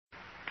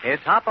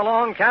It's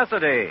Hopalong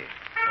Cassidy.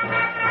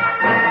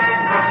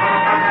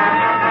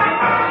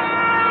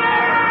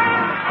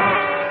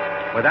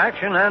 With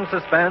action and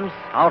suspense,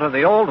 out of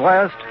the Old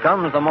West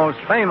comes the most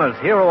famous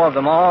hero of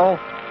them all,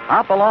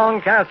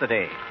 Hopalong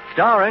Cassidy,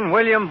 starring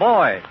William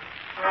Boyd.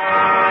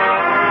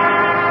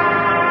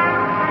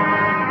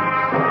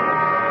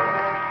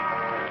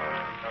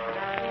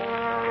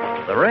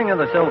 The ring of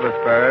the Silver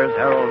Spurs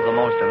heralds the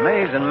most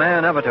amazing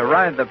man ever to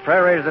ride the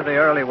prairies of the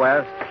early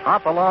West,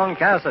 Hopalong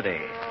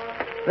Cassidy.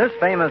 This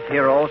famous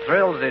hero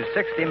thrills his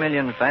 60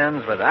 million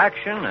fans with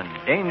action and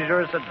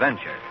dangerous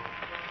adventure.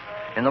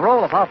 In the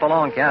role of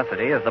Hopalong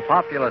Cassidy is the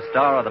popular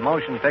star of the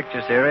motion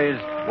picture series,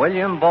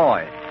 William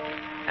Boyd.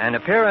 And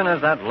appearing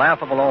as that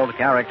laughable old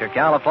character,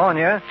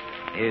 California,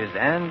 is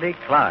Andy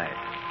Clyde.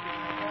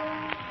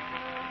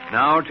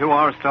 Now to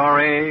our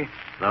story,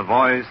 The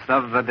Voice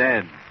of the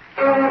Dead.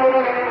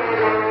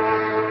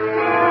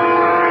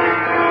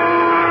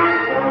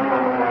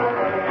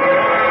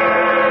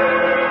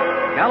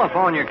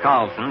 California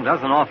Carlson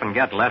doesn't often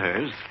get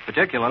letters,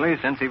 particularly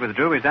since he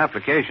withdrew his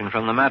application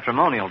from the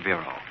Matrimonial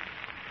Bureau.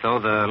 So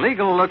the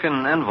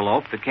legal-looking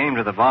envelope that came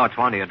to the Bar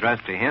 20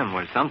 addressed to him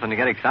was something to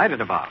get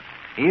excited about,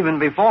 even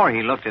before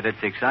he looked at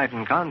its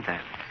exciting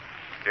contents.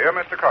 Dear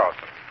Mr.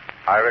 Carlson,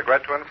 I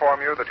regret to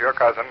inform you that your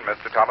cousin,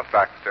 Mr. Thomas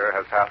Baxter,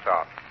 has passed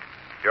on.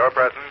 Your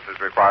presence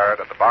is required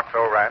at the Box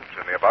O Ranch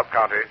in the above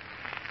county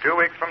 2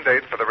 weeks from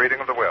date for the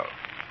reading of the will.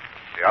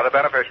 The other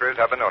beneficiaries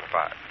have been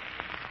notified.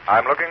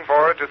 I'm looking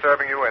forward to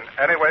serving you in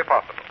any way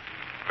possible.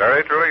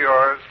 Very truly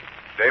yours,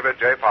 David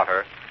J.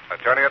 Potter,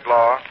 Attorney at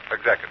Law,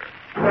 Executor.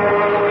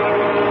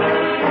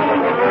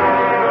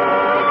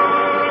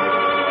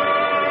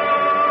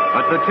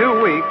 But the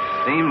 2 weeks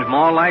seemed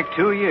more like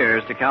 2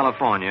 years to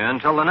California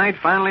until the night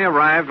finally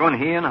arrived when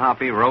he and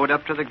Hoppy rode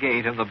up to the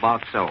gate of the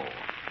Box O.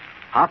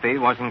 Hoppy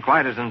wasn't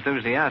quite as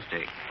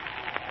enthusiastic.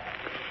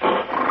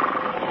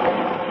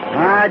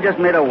 I just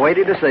made a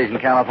weighty decision,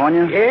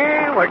 California.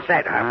 Yeah, what's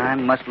that, Hoppy? I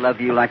must love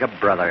you like a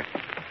brother.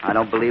 I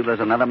don't believe there's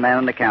another man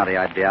in the county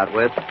I'd be out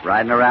with,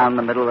 riding around in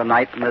the middle of the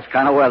night in this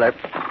kind of weather.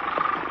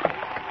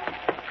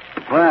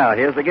 Well,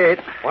 here's the gate.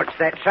 What's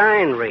that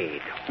sign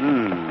read?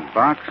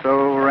 Box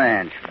O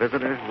Ranch.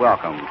 Visitors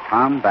welcome.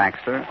 Tom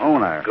Baxter,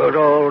 owner. Good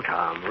old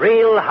Tom.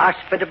 Real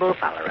hospitable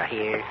feller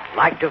here.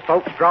 Like to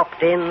folks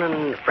dropped in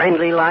and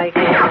friendly like.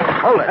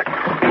 Hold it.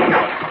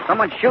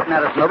 Someone's shooting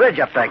at us on the ridge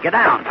up there. Get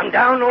down. I'm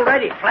down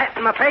already, flat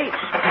in my face.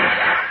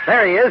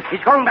 There he is.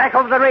 He's going back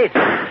over the ridge.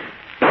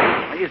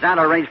 Well, he's out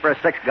of range for a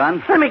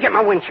 6-gun. Let me get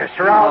my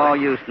Winchester. No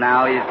use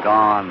now. He's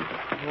gone.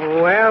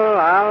 Well,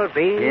 I'll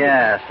be...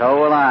 Yeah,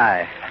 so will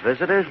I.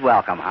 Visitors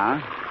welcome, huh?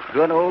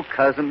 Good old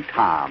cousin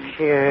Tom.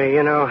 Yeah,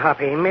 you know,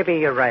 Hoppy, maybe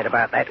you're right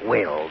about that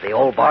will. The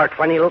old Bar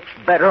 20 looks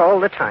better all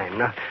the time.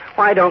 Now,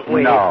 why don't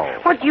we... No.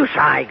 What use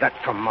I got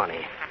for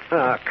money?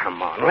 Oh,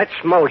 come on. Let's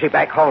mosey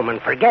back home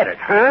and forget it,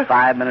 huh?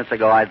 5 minutes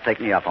ago, I'd take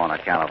me up on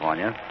it,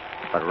 California.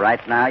 But right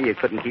now, you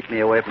couldn't keep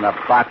me away from the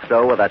Box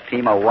O with a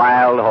team of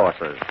wild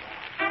horses.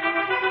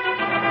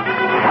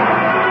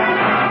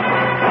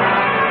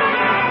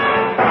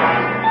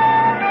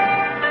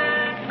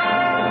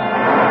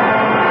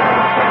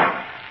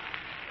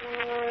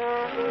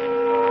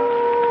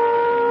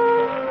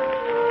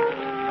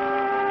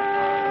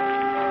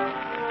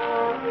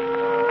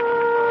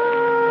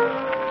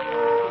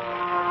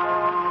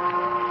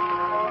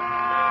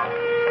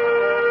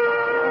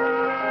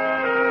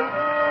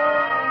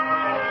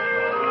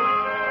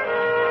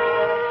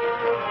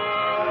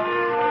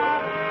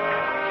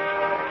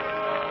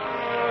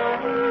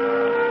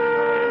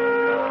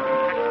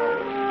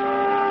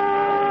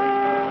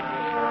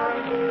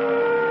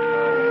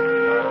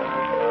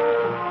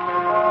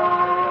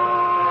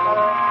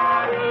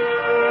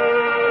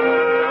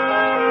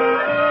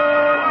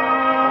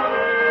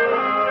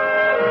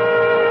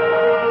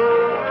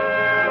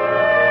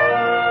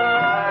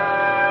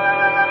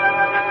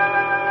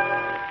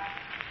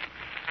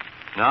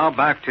 Now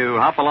back to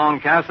Hopalong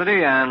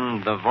Cassidy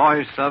and The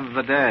Voice of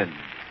the Dead.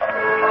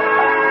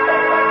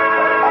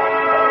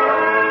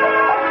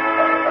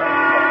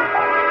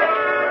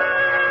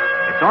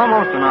 It's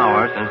almost an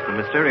hour since the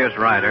mysterious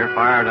rider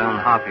fired on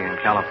Hoppy in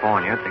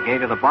California at the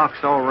gate of the Box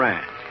O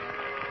Ranch.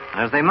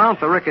 And as they mount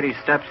the rickety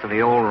steps of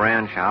the old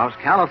ranch house,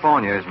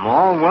 California is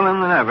more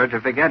willing than ever to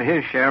forget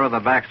his share of the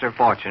Baxter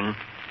fortune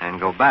and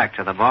go back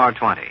to the Bar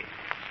 20.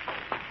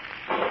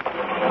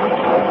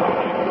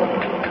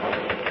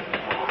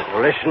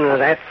 Listen to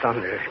that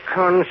thunder.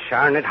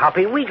 Consarn it,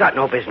 Hoppy. We got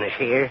no business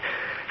here.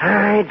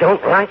 I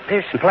don't like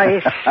this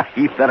place.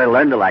 You better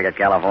learn to like it,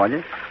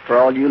 California. For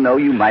all you know,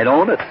 you might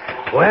own it.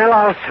 Well,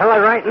 I'll sell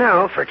it right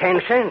now for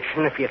 10 cents.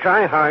 And if you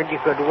try hard, you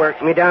could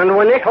work me down to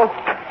a nickel.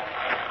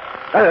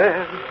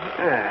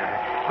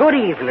 Good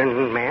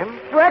evening, ma'am.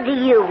 What do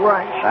you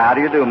want? How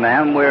do you do,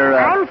 ma'am? We're,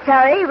 I'm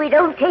sorry, we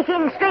don't take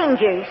in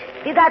strangers.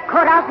 You got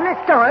caught out in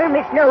the storm.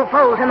 It's no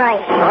fault of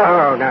mine.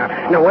 Oh,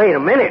 now, wait a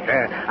minute.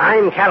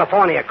 I'm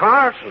California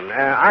Carlson.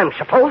 I'm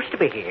supposed to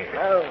be here.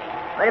 Oh,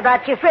 What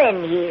about your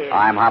friend here?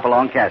 I'm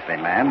Hopalong Cassidy,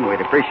 ma'am.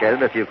 We'd appreciate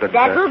it if you could...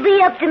 That will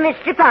be up to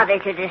Mr. Potter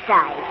to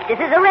decide. This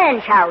is a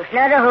ranch house,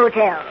 not a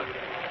hotel.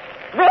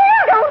 Well,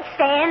 don't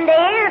stand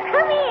there.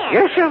 Come in.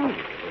 Yes, sir.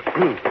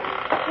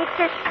 It's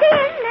a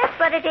sin, that's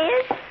what it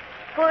is.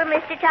 Poor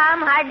Mr.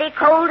 Tom hardly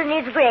cold in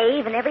his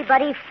grave, and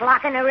everybody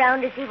flocking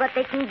around to see what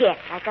they can get,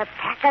 like a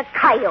pack of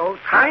coyotes.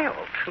 Coyotes?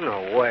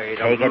 No, wait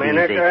Take a it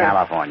minute. easy,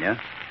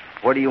 California.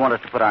 Where do you want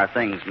us to put our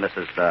things,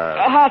 Mrs.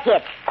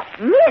 Hackett.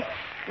 Miss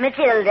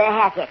Matilda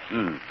Hackett.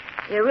 Hmm.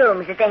 Your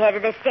room's at the head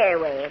of the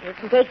stairway, and you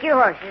can take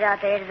your horses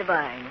out there to the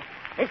barn.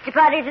 Mr.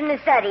 Potter's in the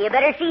study. You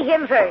better see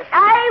him first.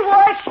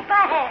 I wash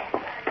my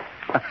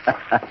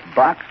hands.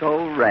 Box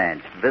Hole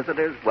Ranch.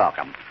 Visitors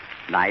welcome.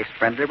 Nice,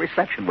 friendly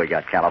reception we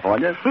got,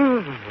 California.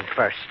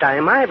 First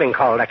time I've been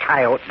called a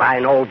coyote by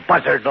an old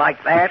buzzard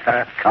like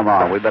that. Come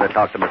on, we better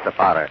talk to Mr.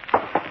 Potter.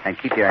 And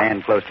keep your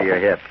hand close to your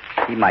hip.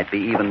 He might be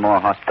even more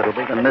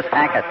hospitable than Miss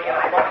Hackett.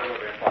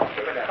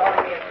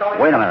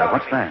 Wait a minute,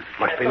 what's that?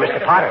 Must be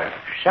Mr. Potter.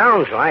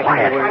 Sounds like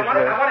Quiet. it was...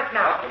 I want it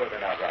now. Absolutely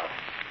not, Ralph.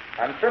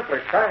 I'm simply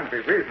trying to be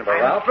reasonable,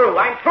 I'm Ralph. through.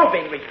 I'm through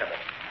being reasonable.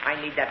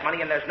 I need that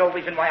money, and there's no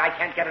reason why I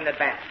can't get an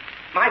advance.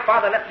 My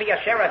father left me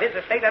a share of his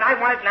estate, and I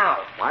want it now.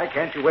 Why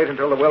can't you wait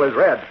until the will is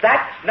read?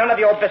 That's none of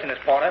your business,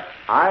 Porter.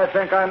 I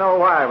think I know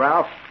why,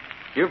 Ralph.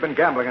 You've been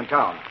gambling in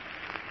town.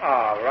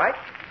 All right.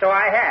 So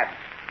I have.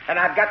 And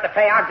I've got to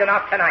pay Ogden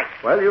off tonight.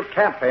 Well, you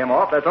can't pay him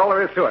off. That's all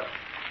there is to it.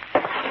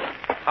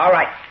 All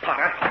right,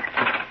 Potter.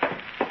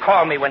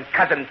 Call me when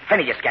Cousin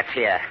Phineas gets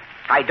here.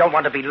 I don't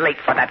want to be late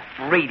for that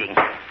reading.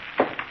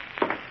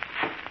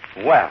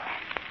 Well,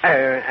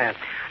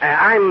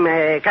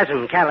 I'm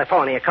Cousin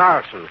California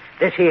Carlson.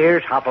 This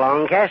here's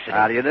Hopalong Cassidy.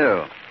 How do you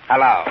do?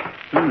 hello.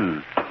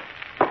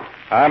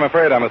 I'm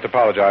afraid I must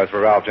apologize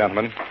for Ralph,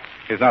 gentlemen.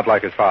 He's not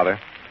like his father.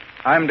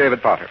 I'm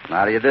David Potter.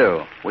 How do you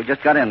do? We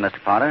just got in,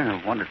 Mr. Potter.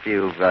 I wondered if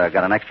you've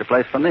got an extra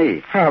place for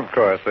me. Of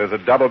course. There's a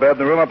double bed in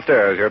the room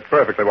upstairs. You're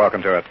perfectly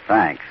welcome to it.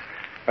 Thanks.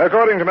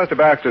 According to Mr.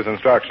 Baxter's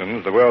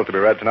instructions, the will's to be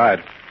read tonight.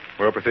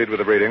 We'll proceed with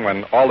the reading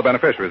when all the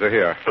beneficiaries are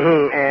here.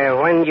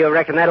 When do you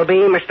reckon that'll be,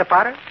 Mr.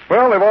 Potter?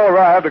 Well, they've all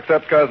arrived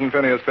except Cousin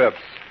Phineas Phipps.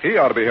 He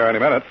ought to be here any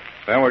minute.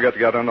 Then we'll get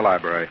together in the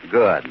library.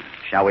 Good.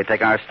 Shall we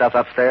take our stuff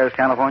upstairs,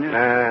 California?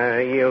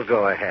 You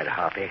go ahead,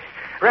 Hoppy.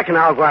 Reckon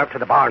I'll go out to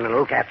the barn and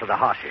look after the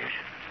horses.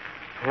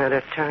 At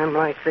a time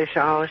like this,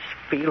 I always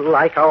feel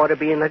like I ought to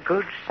be in the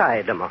good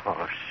side of my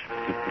horse.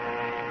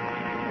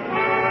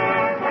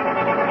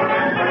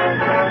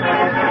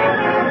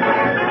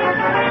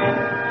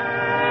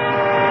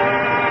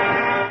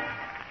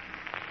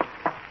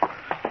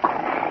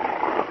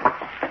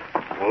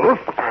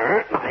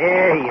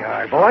 There you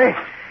are, boy.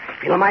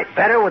 Feel a mite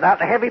better without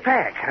the heavy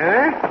pack,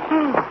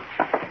 huh?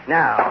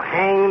 Now,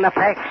 hang the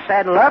pack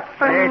saddle up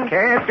and...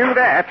 can't do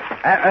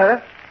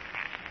that.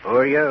 Who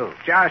are you?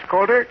 Josh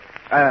Coulter.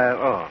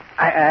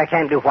 I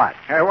can't do what?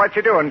 What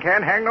you doing?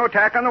 Can't hang no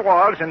tack on the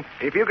walls, and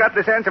if you got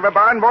the sense of a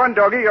barn-born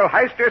doggy, you'll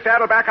heist your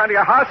saddle back onto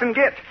your horse and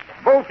get.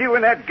 Both you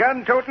and that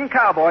gun-toting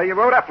cowboy you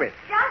rode up with.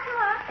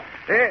 Joshua,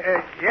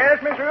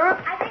 Yes, Miss Ruth?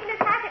 I think Miss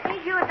Hackett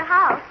needs you at the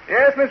house.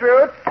 Yes, Miss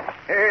Ruth.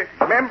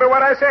 Remember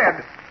what I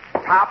said.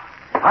 Top.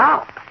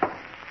 Wow.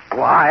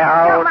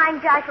 Why, Don't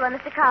mind Joshua,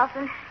 Mr.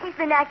 Carlson. He's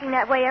been acting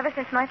that way ever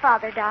since my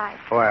father died.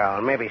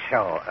 Well, maybe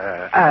so.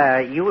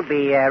 You would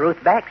be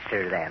Ruth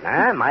Baxter then,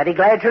 huh? Mighty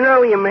glad to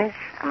know you, miss.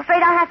 I'm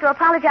afraid I'll have to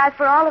apologize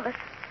for all of us.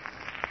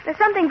 There's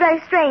something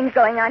very strange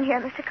going on here,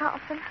 Mr.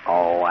 Carlson.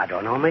 Oh, I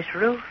don't know, Miss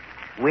Ruth.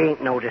 We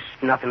ain't noticed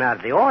nothing out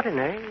of the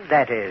ordinary.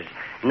 That is,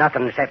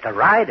 nothing except a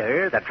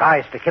rider that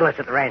tries to kill us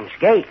at the ranch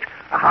gate,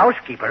 a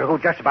housekeeper who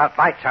just about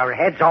bites our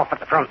heads off at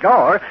the front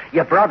door,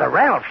 your brother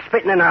Ralph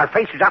spitting in our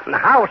faces up in the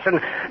house,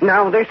 and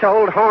now this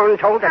old horn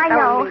told us... I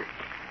know.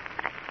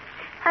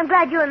 I'm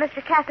glad you and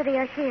Mr. Cassidy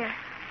are here.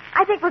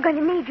 I think we're going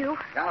to need you.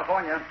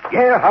 California.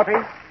 Yeah, Hoppy?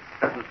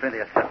 Cousin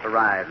Phineas just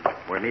arrived.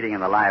 We're meeting in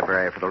the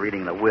library for the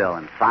reading of the will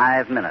in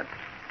 5 minutes.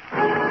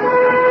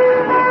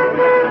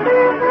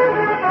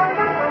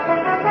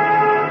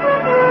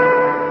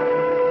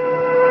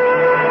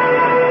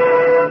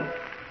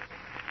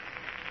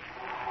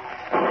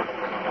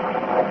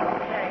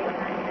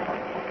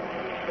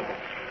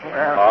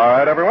 All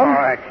right, everyone. All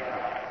right.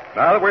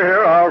 Now that we're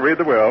here, I'll read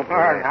the will. All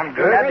right, I'm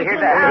glad to hear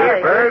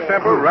that. Very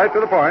simple, right to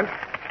the point.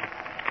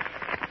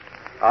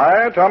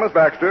 I, Thomas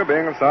Baxter,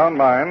 being of sound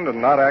mind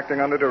and not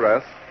acting under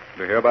duress,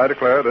 do hereby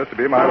declare this to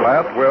be my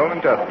last will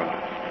and testament.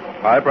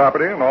 My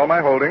property and all my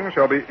holdings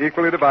shall be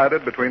equally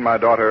divided between my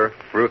daughter,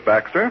 Ruth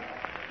Baxter,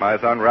 my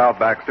son, Ralph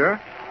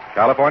Baxter,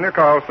 California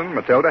Carlson,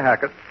 Matilda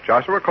Hackett,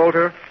 Joshua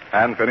Coulter,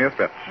 and Phineas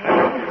Phipps.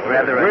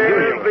 Rather With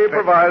unusual. the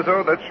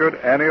proviso that should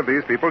any of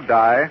these people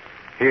die,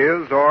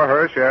 his or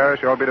her share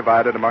shall be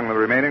divided among the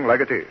remaining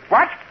legatees.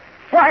 What?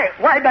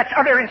 Why, that's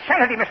utter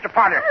insanity, Mr.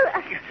 Potter.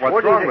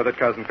 What's wrong with it,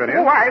 Cousin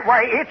Phineas?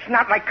 Why, it's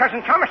not like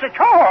Cousin Thomas at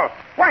all.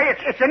 Why,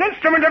 it's an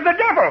instrument of the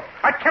devil.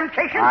 A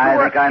temptation I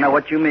to... think I know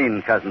what you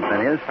mean, Cousin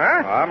Phineas.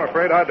 Huh? I'm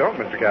afraid I don't,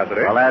 Mr.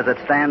 Cassidy. Well, as it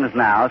stands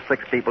now,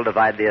 6 people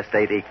divide the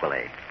estate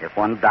equally. If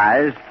one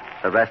dies,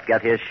 the rest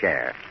get his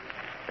share.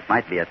 If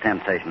might be a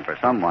temptation for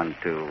someone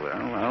to,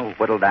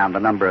 whittle down the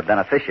number of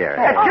beneficiaries.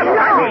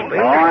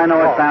 I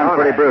know it sounds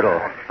pretty brutal,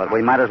 but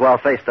we might as well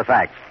face the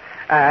facts.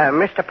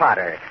 Mr.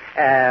 Potter,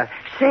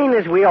 seeing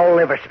as we all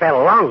live a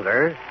spell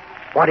longer,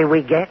 what do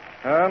we get?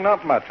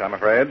 Not much, I'm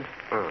afraid.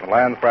 The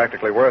land's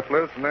practically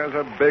worthless, and there's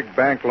a big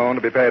bank loan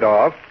to be paid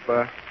off.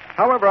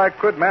 However, I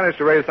could manage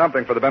to raise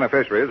something for the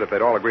beneficiaries if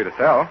they'd all agree to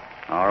sell.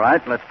 All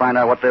right, let's find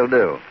out what they'll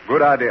do.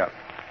 Good idea.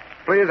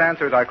 Please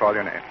answer as I call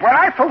your name. Well,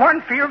 I, for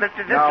one, feel that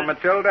this Now, is...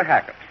 Matilda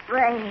Hackett.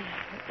 Well,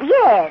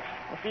 yes,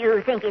 if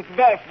you think it's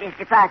best,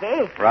 Mr.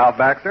 Potter. Ralph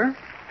Baxter.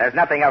 There's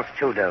nothing else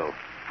to do.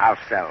 I'll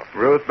sell.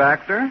 Ruth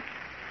Baxter.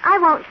 I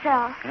won't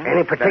sell.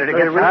 Any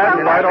particular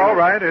reason? All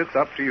right. It's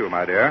up to you,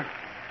 my dear.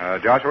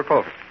 Joshua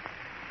Colford.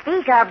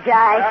 Speak up,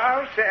 Josh.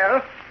 I'll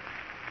sell.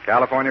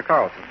 California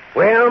Carlson.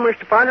 Well,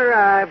 Mr. Potter,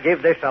 I've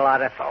give this a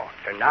lot of thought,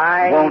 and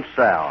I... Won't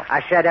sell.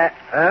 I said,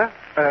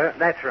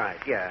 that's right,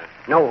 yeah.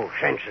 No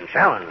sense in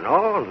selling,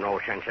 no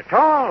sense at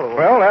all.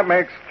 Well, that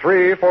makes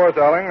 3 for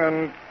selling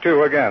and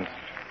 2 against.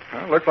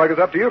 Well, looks like it's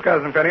up to you,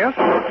 Cousin Phineas.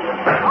 Oh,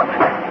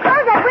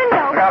 close that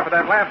window. Look out for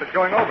that lamp that's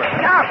going over.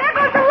 Now, there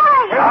goes the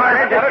light. All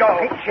right, let's go.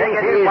 Take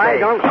it easy. Why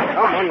don't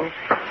someone...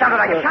 Sounded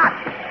like a shot.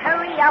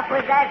 Hurry up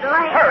with that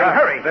light.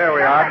 Hurry. There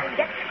we are.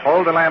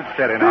 Hold the lamp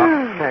steady now.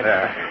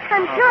 There.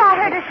 I'm sure I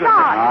heard a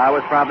shot. It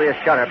was probably a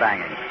shutter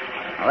banging.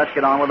 Now, let's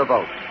get on with the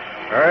vote.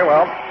 Very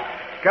well.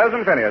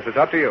 Cousin Phineas, it's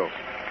up to you.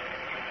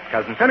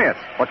 Cousin Phineas.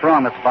 What's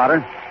wrong, Mr.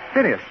 Potter?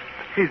 Phineas.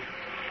 He's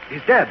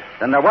dead.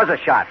 Then there was a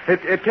shot.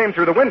 It came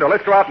through the window.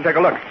 Let's go out and take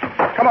a look.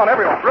 Come on,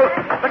 everyone. Ruth,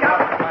 look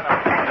out.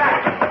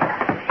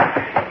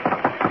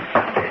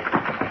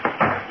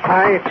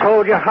 I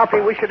told you,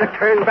 Hoppy, we should have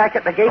turned back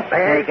at the gate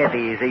there. Take it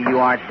easy. You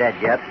aren't dead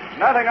yet.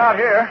 Nothing out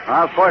here.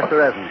 Well, of course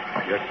there isn't.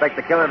 You expect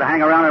the killer to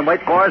hang around and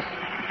wait for us?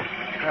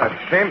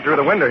 It came through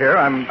the window here.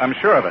 I'm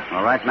sure of it.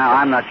 Well, right now,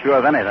 I'm not sure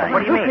of anything.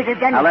 What do you mean? Could have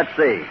done Now, let's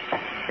see.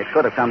 It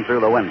could have come through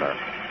the window.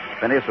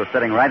 Phineas was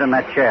sitting right in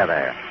that chair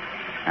there.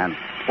 And,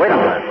 wait a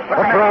minute.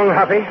 What's wrong,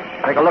 Hoppy?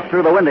 Take a look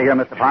through the window here,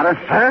 Mr. Potter.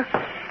 Huh?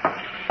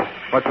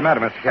 What's the matter,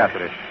 Mr.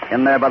 Cassidy?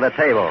 In there by the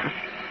table.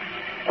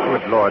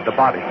 Good Lord, the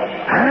body.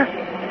 Huh?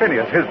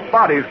 Phineas, his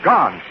body's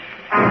gone.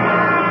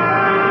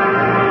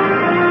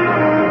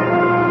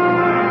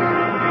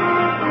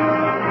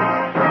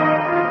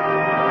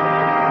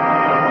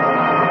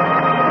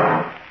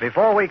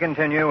 Before we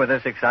continue with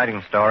this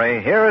exciting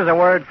story, here is a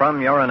word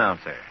from your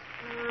announcer.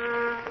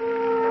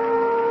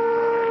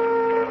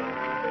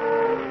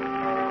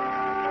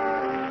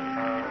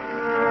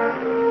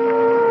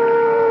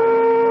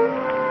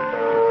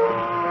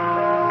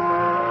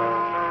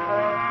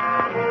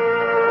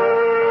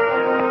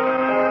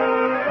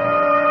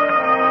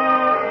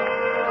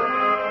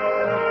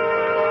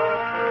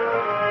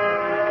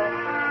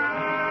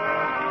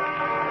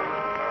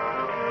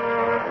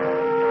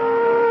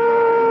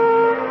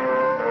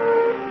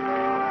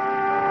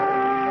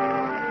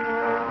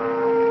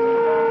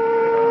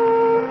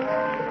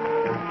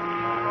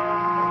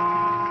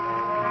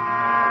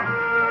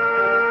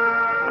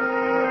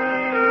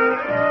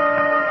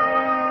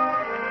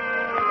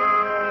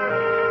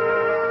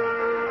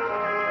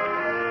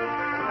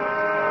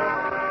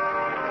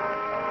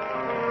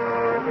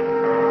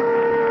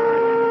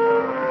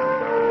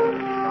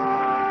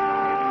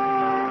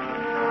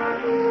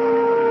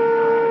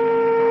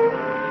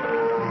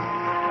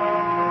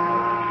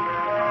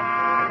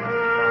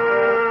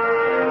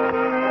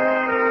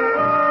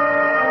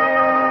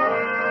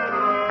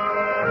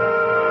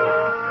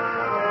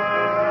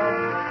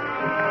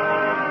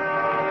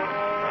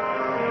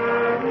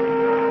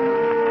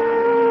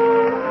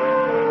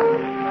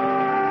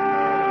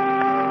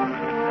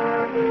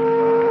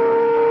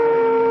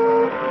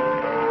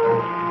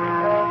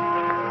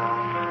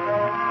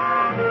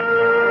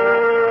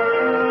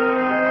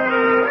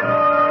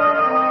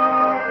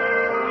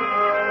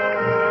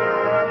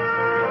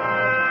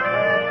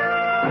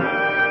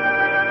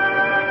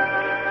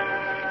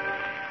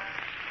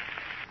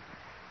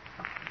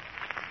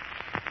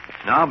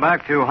 Now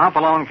back to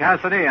Hopalong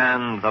Cassidy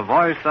and the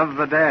Voice of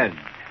the Dead.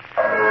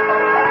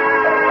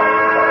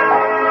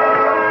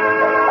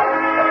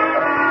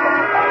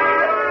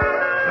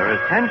 There is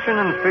tension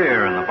and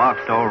fear in the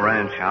Boxall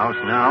Ranch house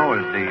now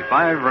as the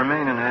 5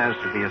 remaining heirs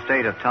to the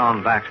estate of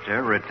Tom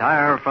Baxter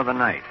retire for the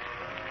night.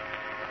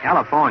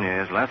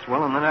 California is less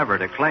willing than ever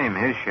to claim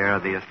his share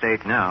of the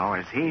estate now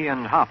as he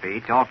and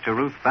Hoppy talk to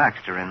Ruth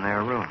Baxter in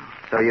their room.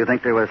 So you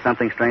think there was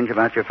something strange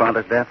about your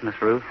father's death,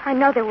 Miss Ruth? I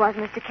know there was,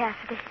 Mr.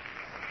 Cassidy.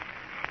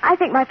 I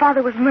think my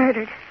father was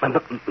murdered.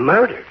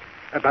 Murdered?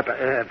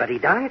 But he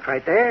died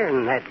right there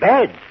in that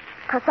bed.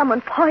 Because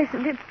someone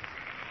poisoned him.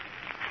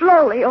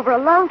 Slowly, over a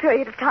long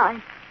period of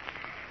time.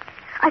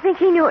 I think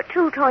he knew it,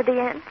 too, toward the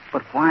end.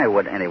 But why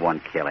would anyone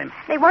kill him?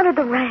 They wanted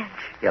the ranch.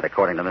 Yet,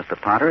 according to Mr.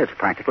 Potter, it's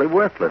practically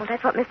worthless. Well,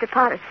 that's what Mr.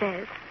 Potter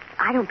says.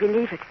 I don't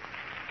believe it.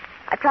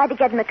 I tried to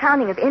get an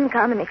accounting of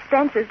income and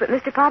expenses, but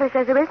Mr. Potter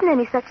says there isn't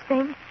any such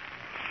thing.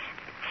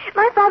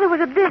 My father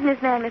was a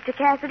businessman, Mr.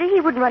 Cassidy. He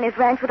wouldn't run his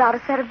ranch without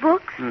a set of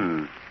books.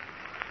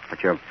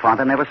 But your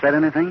father never said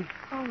anything?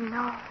 Oh,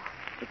 no.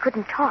 He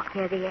couldn't talk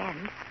near the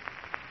end.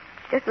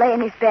 Just lay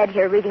in his bed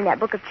here reading that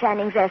book of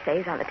Channing's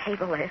essays on the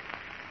table there.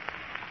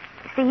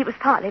 You see, he was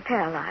partly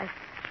paralyzed.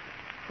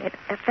 It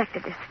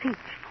affected his speech.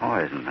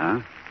 Poison, huh?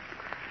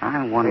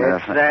 I wonder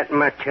It's that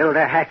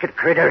Matilda Hackett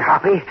critter,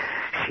 Hoppy.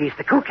 She's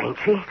the cook, ain't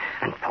she?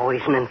 And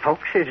poisoning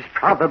folks is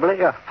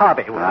probably a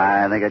hobby.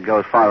 I think it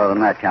goes farther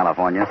than that,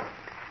 California.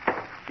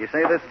 You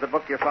say this is the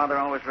book your father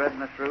always read,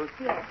 Miss Ruth?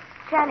 Yes.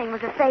 Channing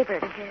was a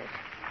favorite of his.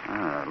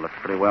 Oh, it looks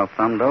pretty well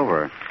thumbed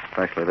over,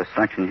 especially this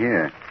section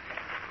here.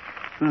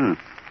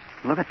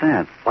 Look at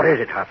that. What is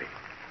it, Hoppy?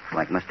 It's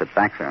like Mr.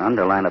 Baxter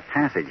underlined a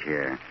passage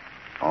here.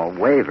 All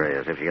wavery,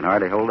 as if you can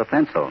hardly hold a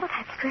pencil. Oh,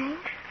 that's strange.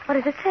 What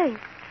does it say?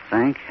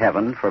 Thank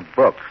heaven for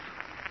books.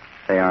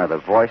 They are the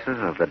voices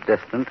of the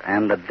distant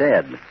and the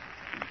dead.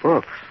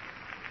 Books.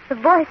 The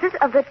voices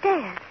of the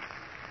dead.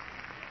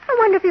 I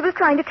wonder if he was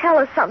trying to tell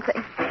us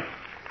something.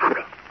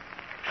 Hoppy,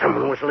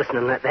 someone was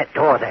listening at that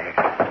door there.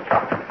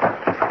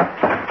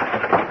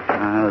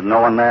 There's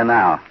no one there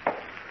now.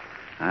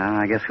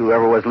 I guess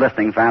whoever was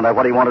listening found out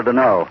what he wanted to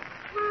know.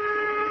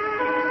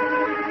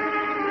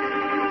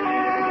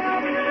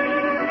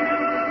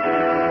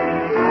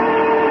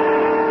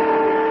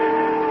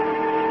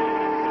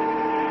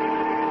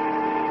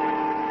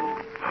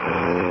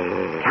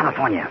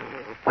 California,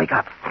 wake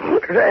up.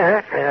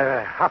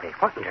 Hoppy,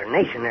 what in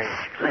tarnation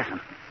there? Listen.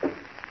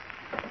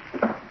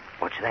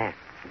 What's that?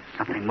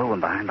 Something moving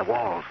behind the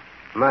walls.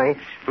 Mice,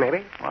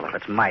 maybe? Well, if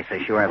it's mice,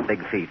 they sure have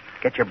big feet.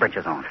 Get your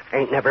breeches on.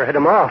 Ain't never hit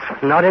 'em off.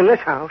 Not in this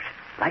house.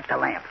 Light the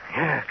lamp.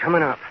 Yeah,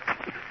 coming up.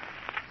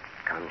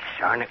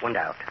 Consarn, it went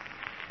out.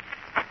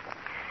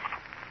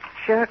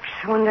 Shucks,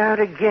 went out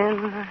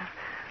again.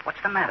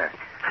 What's the matter?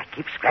 I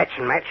keep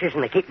scratching matches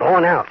and they keep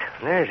blowing out.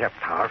 There's a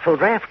powerful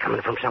draft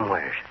coming from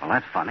somewhere. Well,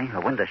 that's funny. The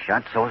window's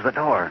shut, so's the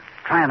door.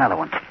 Try another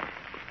one.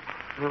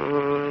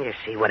 You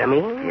see what I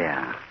mean?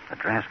 Yeah. The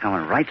draft's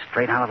coming right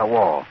straight out of the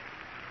wall.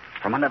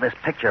 From under this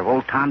picture of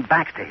old Tom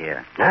Baxter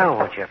here. Now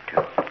what you up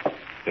to?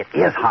 It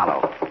is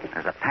hollow.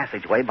 There's a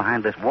passageway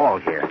behind this wall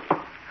here.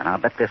 And I'll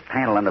bet this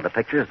panel under the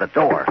picture is the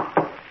door.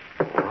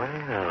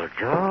 Well,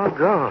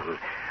 doggone.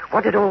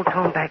 What did old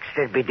Tom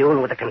Baxter be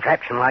doing with a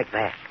contraption like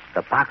that?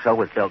 The boxo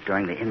was built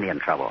during the Indian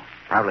trouble.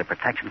 Probably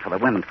protection for the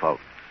women folk.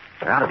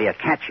 There ought to be a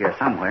catch here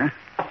somewhere.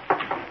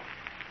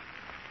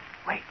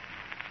 Wait.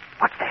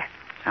 What's that?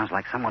 Sounds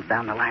like someone's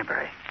down the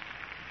library.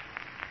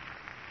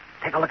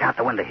 Take a look out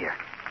the window here.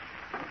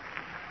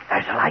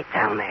 There's a light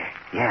down there.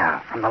 Yeah,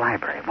 from the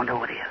library. Wonder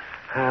who it is.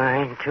 I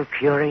ain't too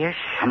curious.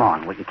 Come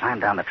on, we can climb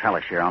down the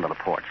trellis here onto the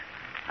porch.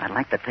 I'd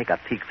like to take a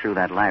peek through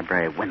that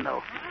library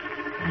window.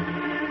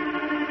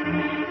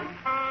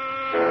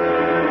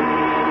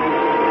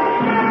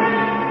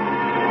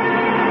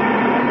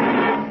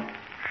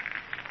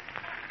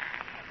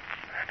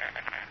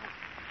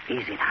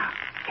 Easy now.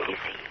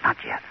 Easy. Not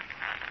yet.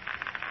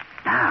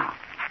 Now.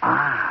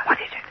 What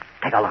is it?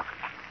 Take a look.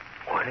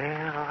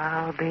 Well,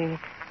 I'll be...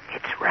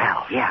 It's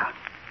Ralph. Yeah.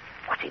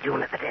 What's he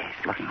doing at the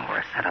desk? Looking over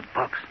a set of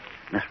books.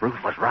 Miss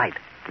Ruth was right.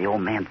 The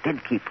old man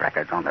did keep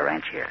records on the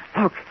ranch here.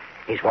 Look,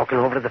 he's walking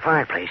over to the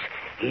fireplace.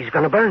 He's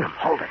going to burn them.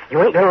 Hold it.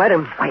 You ain't going to let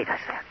him. Wait, I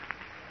said.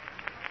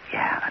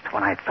 Yeah, that's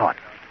what I thought.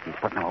 He's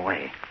putting them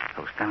away.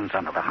 Those stones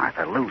under the hearth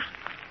are loose.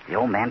 The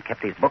old man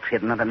kept his books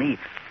hidden underneath.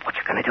 What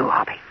you going to do,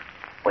 Hoppy?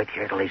 Wait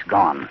here till he's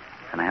gone.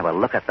 And I have a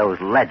look at those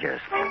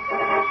ledgers.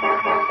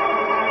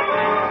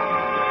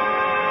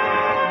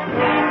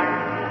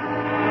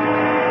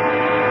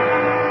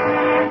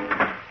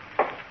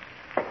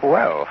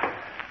 Well,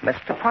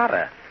 Mr.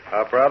 Potter.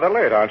 Up rather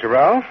late, aren't you,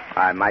 Ralph?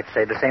 I might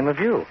say the same of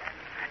you.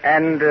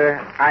 And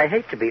I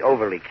hate to be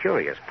overly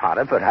curious,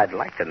 Potter, but I'd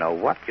like to know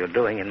what you're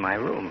doing in my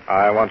room.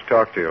 I want to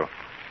talk to you.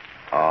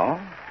 Oh?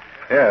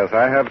 Yes,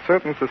 I have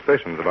certain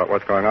suspicions about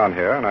what's going on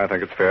here, and I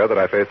think it's fair that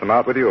I face them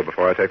out with you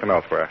before I take them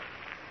elsewhere.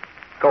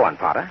 Go on,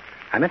 Potter.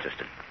 I'm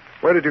interested.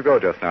 Where did you go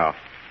just now?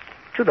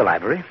 To the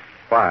library.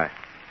 Why?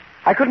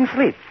 I couldn't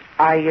sleep.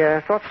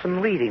 I thought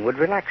some reading would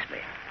relax me.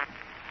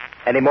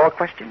 Any more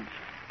questions?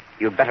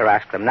 You'd better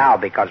ask them now,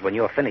 because when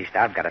you're finished,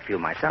 I've got a few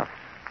myself.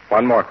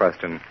 One more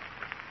question.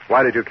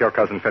 Why did you kill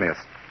Cousin Phineas?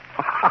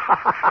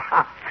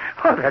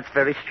 Oh, that's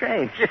very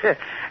strange.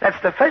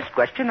 That's the first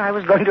question I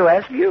was going to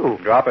ask you.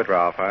 Drop it,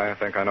 Ralph. I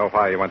think I know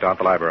why you went down to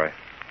the library.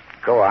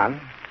 Go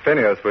on.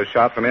 Phineas was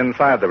shot from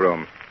inside the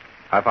room.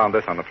 I found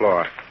this on the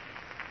floor.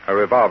 A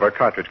revolver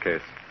cartridge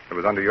case. It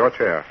was under your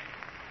chair.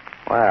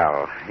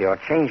 Well, you're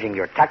changing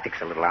your tactics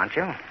a little, aren't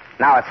you?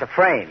 Now it's a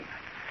frame.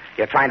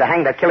 You're trying to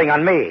hang the killing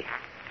on me.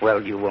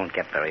 Well, you won't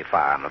get very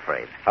far, I'm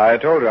afraid. I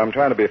told you I'm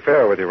trying to be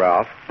fair with you,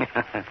 Ralph.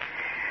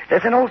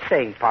 There's an old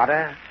saying,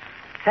 Potter.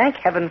 Thank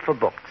heaven for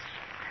books.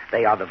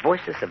 They are the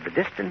voices of the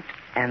distant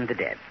and the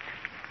dead.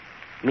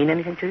 Mean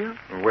anything to you?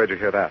 Where'd you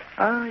hear that?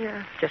 Oh,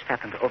 yeah. Just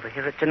happened to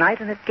overhear it tonight,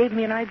 and it gave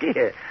me an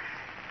idea.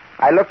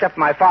 I looked up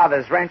my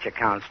father's ranch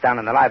accounts down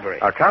in the library.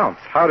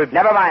 Accounts? How did...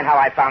 Never mind how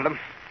I found them.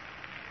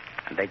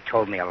 And they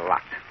told me a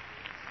lot.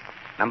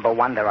 Number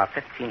one, there are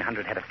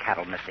 1,500 head of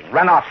cattle missing.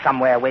 Run off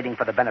somewhere waiting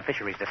for the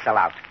beneficiaries to sell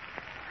out.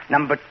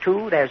 Number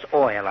 2, there's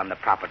oil on the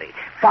property.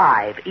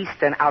 5,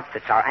 Eastern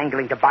outfits are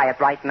angling to buy it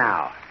right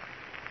now.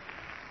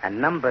 And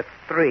number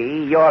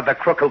 3, you're the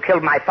crook who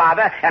killed my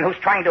father and who's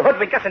trying to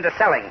hoodwink us into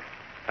selling.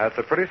 That's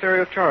a pretty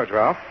serious charge,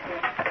 Ralph.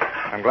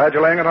 I'm glad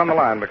you're laying it on the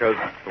line because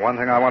the one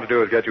thing I want to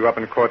do is get you up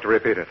in court to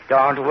repeat it.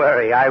 Don't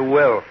worry, I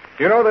will.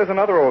 You know, there's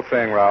another old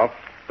saying, Ralph.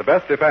 The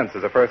best defense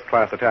is a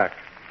first-class attack.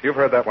 You've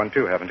heard that one,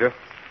 too, haven't you?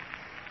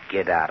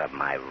 Get out of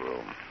my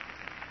room.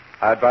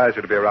 I advise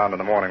you to be around in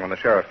the morning when the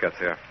sheriff gets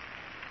here.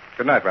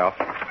 Good night, Ralph.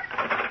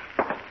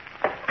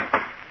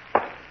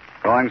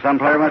 Going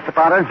someplace, Mr.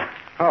 Potter?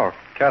 Oh,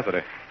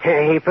 Cassidy.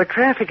 He put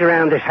traffic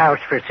around this house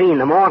for 3 in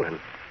the morning.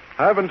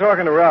 I've been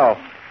talking to Ralph.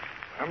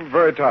 I'm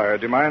very tired.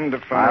 Do you mind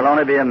if I'll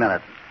only be a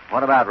minute.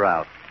 What about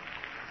Ralph?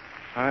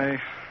 I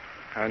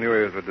knew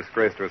he was a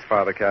disgrace to his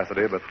father,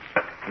 Cassidy, but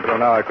until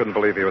now I couldn't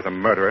believe he was a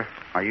murderer.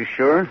 Are you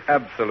sure?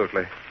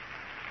 Absolutely.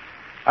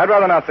 I'd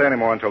rather not say any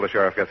more until the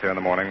sheriff gets here in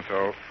the morning,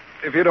 so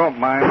if you don't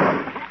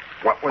mind...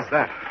 What was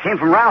that? Came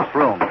from Ralph's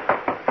room.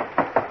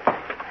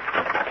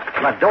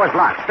 The door's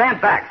locked. Stand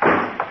back.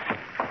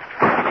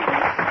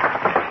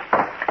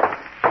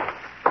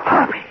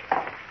 Harvey.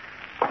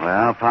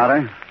 Well,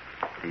 Potter,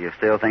 do you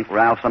still think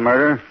Ralph's a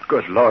murderer?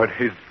 Good Lord,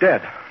 he's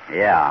dead.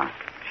 Yeah.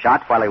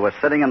 Shot while he was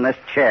sitting in this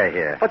chair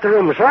here. But the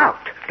room was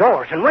locked.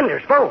 Doors and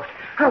windows both.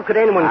 How could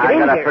anyone get in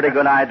here? I got a pretty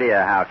good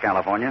idea how,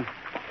 California.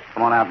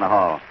 Come on out in the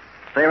hall.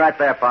 Stay right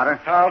there, Potter.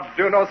 I'll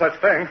do no such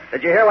thing.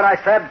 Did you hear what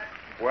I said?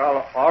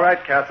 Well, all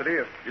right, Cassidy,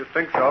 if you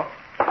think so.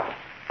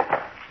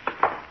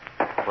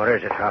 What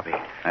is it, Harvey?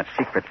 That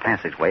secret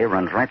passageway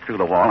runs right through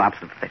the wall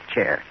opposite the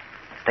chair.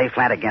 Stay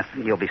flat against it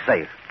and you'll be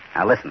safe.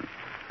 Now listen.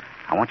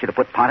 I want you to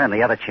put Potter in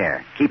the other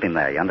chair. Keep him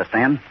there, you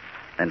understand?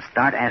 Then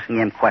start asking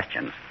him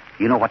questions.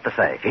 You know what to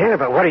say. Yeah,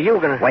 but what are you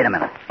going to... Wait a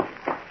minute.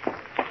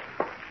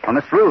 Oh,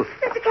 Miss Ruth.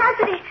 Mr.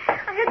 Cassidy, I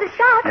heard the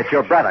shot. It's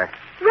your brother.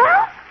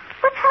 Ralph?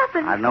 What's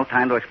happened? I've no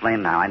time to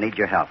explain now. I need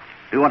your help.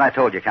 Do what I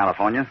told you,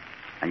 California.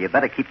 And you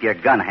better keep your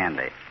gun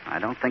handy. I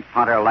don't think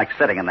Potter will like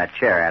sitting in that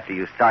chair after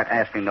you start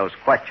asking those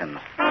questions.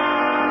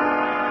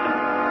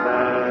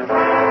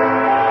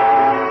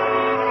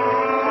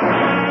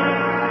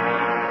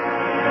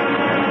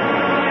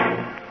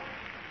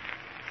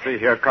 See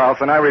here,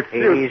 Carlson, I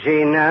refuse...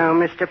 Easy now,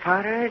 Mr.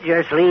 Potter.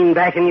 Just lean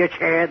back in your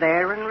chair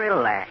there and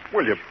relax.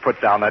 Will you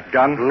put down that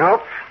gun?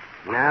 Nope.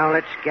 Now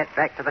let's get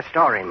back to the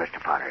story,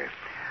 Mr. Potter.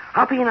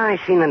 Hoppy and I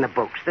seen in the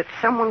books that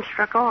someone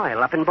struck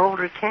oil up in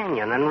Boulder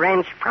Canyon and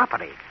ranch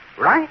property.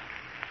 Right?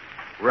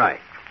 Right.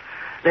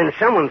 Then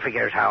someone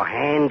figures how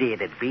handy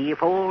it'd be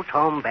if old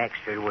Tom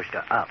Baxter was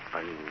to up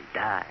and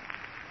die.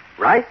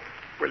 Right?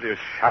 Will you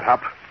shut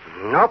up?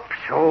 Nope.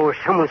 So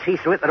someone sees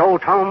to it that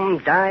old Tom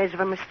dies of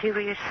a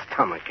mysterious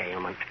stomach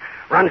ailment.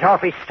 Runs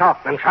off his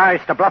stock and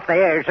tries to bluff the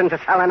heirs into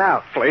selling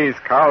out. Please,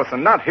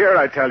 Carlson, not here,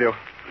 I tell you.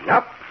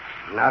 Nope.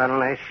 Not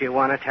unless you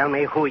want to tell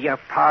me who your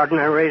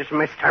partner is,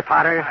 Mr.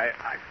 Potter.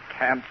 I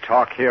can't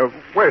talk here.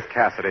 Where's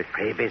Cassidy?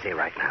 Pretty busy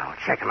right now,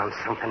 checking on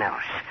something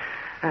else.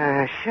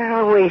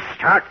 Shall we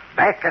start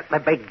back at the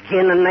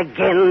beginning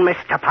again,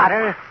 Mr.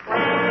 Potter?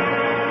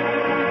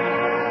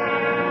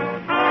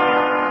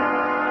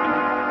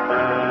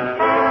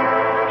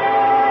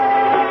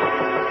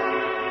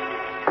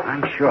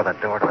 I'm sure the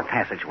door to the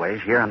passageway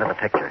is here under the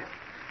picture.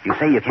 You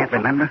say you can't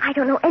remember? I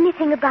don't know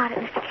anything about it,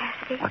 Mr.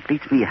 Cassidy. What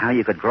beats me how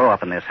you could grow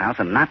up in this house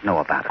and not know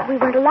about it. We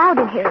weren't allowed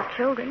in here as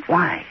children.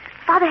 Why?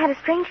 Father had a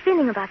strange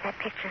feeling about that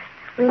picture.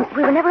 We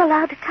were never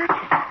allowed to touch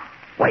it.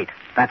 Wait,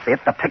 that's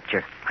it, the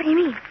picture. What do you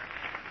mean?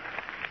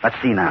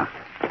 Let's see now.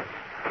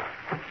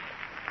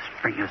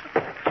 Spring is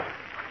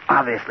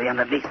obviously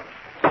underneath.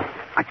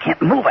 I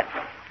can't move it.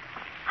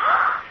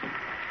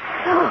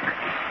 Look,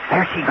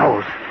 There she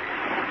goes.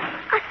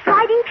 a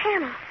sliding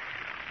panel.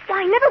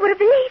 Why, I never would have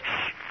believed.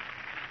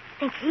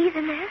 Think he's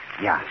in there?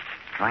 Yeah,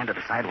 trying to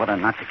decide whether or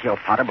not to kill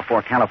Potter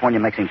before California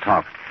makes him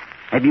talk.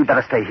 Maybe you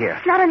better stay here.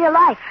 It's not on your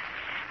life.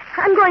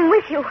 I'm going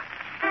with you.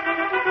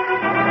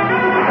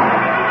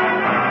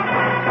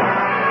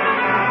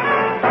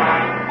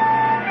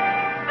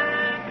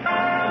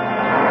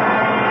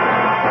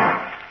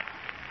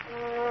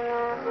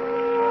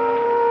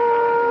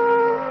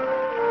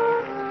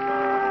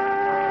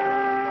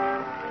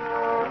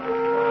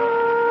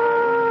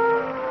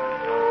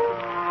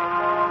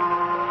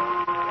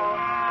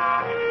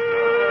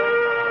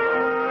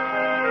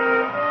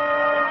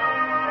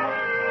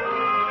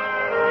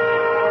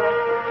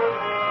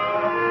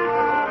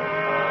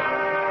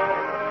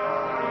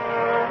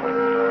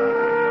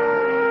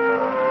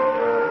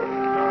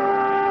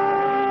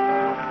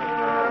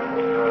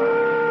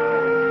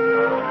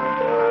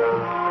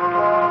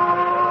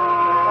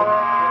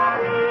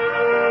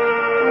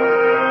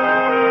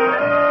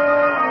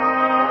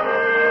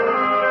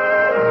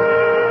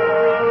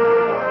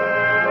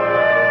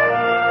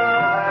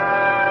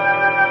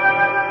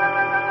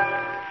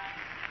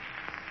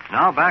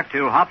 Now back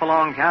to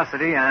Hopalong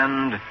Cassidy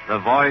and the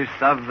Voice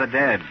of the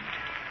Dead.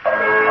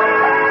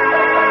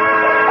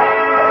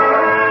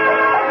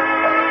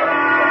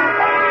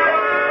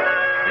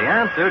 The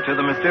answer to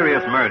the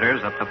mysterious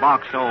murders at the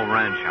Box Hole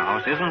Ranch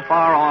House isn't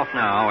far off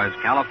now as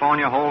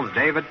California holds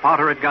David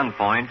Potter at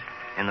gunpoint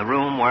in the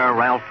room where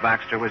Ralph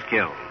Baxter was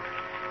killed,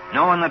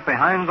 knowing that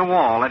behind the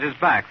wall at his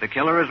back the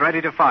killer is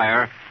ready to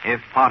fire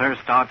if Potter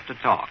starts to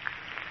talk.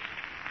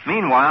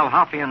 Meanwhile,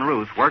 Hoppy and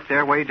Ruth work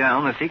their way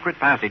down the secret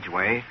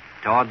passageway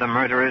toward the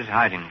murderer's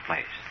hiding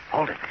place.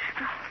 Hold it.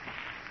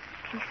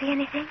 Can you see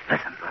anything?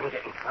 Listen. I'm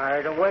getting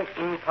tired of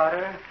waiting,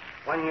 Potter.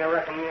 When you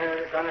reckon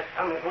you're going to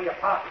tell me who your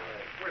partner is?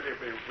 Will you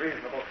be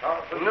reasonable,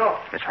 Carlson? No.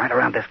 It's right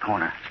around this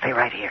corner. Stay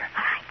right here.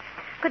 All right.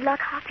 Good luck,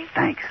 Hoppy.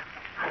 Thanks.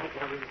 I ain't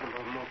no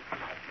reasonable move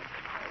tonight,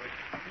 Mr. Potter.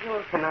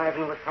 You're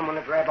conniving with someone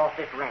to grab off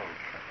this ranch.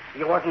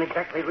 You wasn't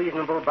exactly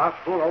reasonable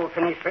about poor old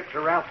Finney's picture,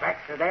 Ralph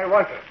Baxter, there,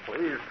 was you?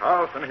 Please,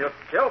 Carlson, he'll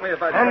kill me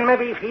if I And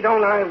maybe if he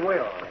don't, I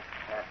will.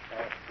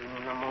 It's 3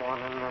 in the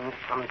morning, and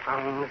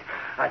sometimes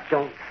I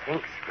don't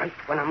think straight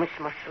when I miss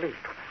my sleep.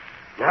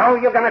 Now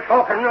you're going to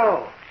talk or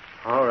no?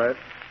 All right.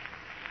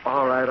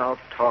 All right, I'll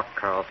talk,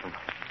 Carlson.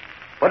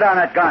 Put down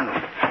that gun.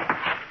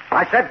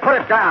 I said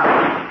put it down.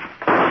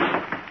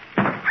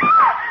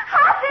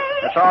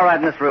 Hoppy! It's all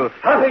right, Miss Ruth.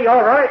 Hoppy,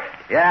 all right?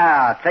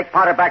 Yeah, take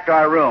Potter back to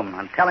our room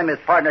and tell him his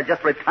partner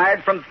just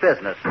retired from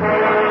business.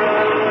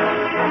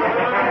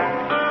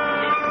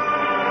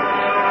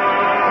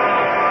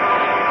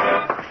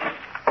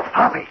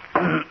 Hoppy.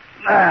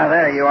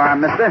 There you are,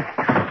 mister.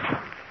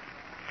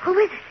 Who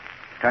is it?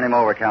 Turn him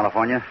over,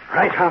 California.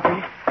 Right,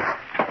 Hoppy.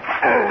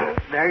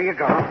 There you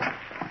go.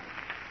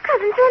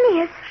 Cousin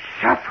Phineas.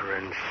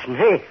 Suffering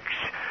snakes.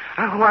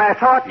 Why, I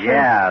thought...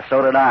 Yeah,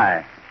 so did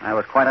I. That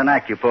was quite an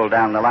act you pulled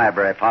down in the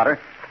library, Potter.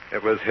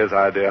 It was his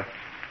idea.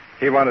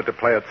 He wanted to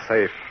play it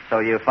safe. So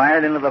you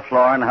fired into the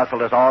floor and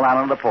hustled us all out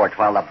on the porch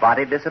while the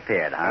body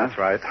disappeared, huh? That's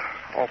right.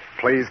 Oh,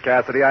 please,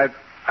 Cassidy, I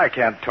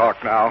can't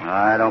talk now.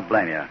 I don't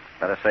blame you.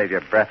 Better save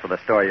your breath for the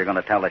story you're going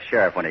to tell the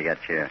sheriff when he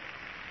gets here.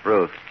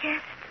 Ruth.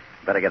 Yes?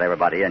 Better get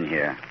everybody in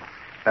here.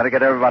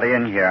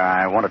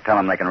 I want to tell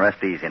them they can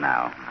rest easy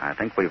now. I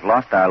think we've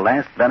lost our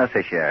last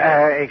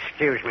beneficiary.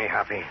 Excuse me,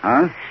 Hoppy.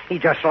 Huh? He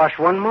just lost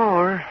one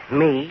more.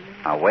 Me.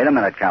 Now, wait a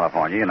minute,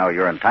 California. You know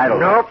you're entitled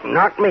Nope,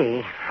 not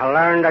me. I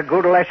learned a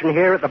good lesson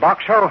here at the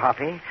Box Hole,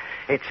 Hoppy.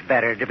 It's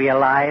better to be a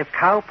live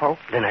cowpoke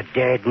than a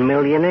dead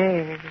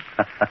millionaire.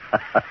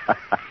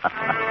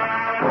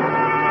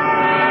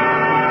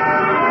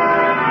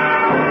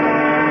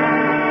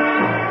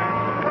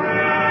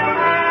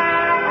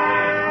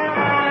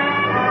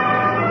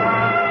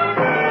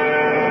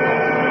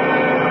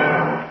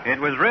 It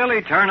was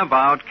really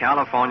turnabout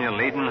California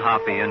leading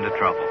Hoppy into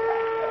trouble.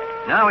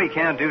 Now he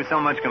can't do so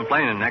much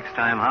complaining next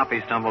time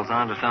Hoppy stumbles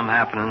onto some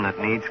happening that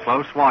needs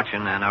close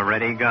watching and a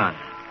ready gun.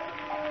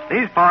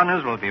 These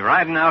partners will be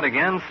riding out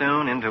again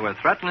soon into a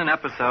threatening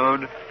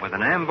episode with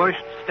an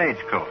ambushed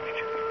stagecoach.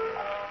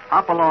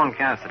 Hopalong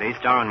Cassidy,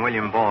 starring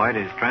William Boyd,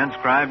 is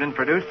transcribed and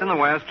produced in the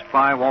West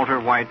by Walter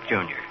White,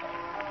 Jr.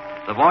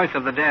 The voice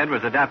of the dead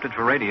was adapted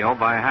for radio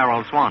by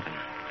Harold Swanton.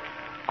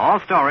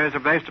 All stories are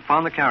based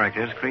upon the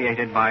characters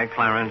created by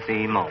Clarence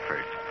E.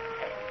 Mulford.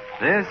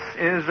 This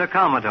is a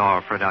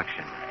Commodore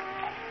production.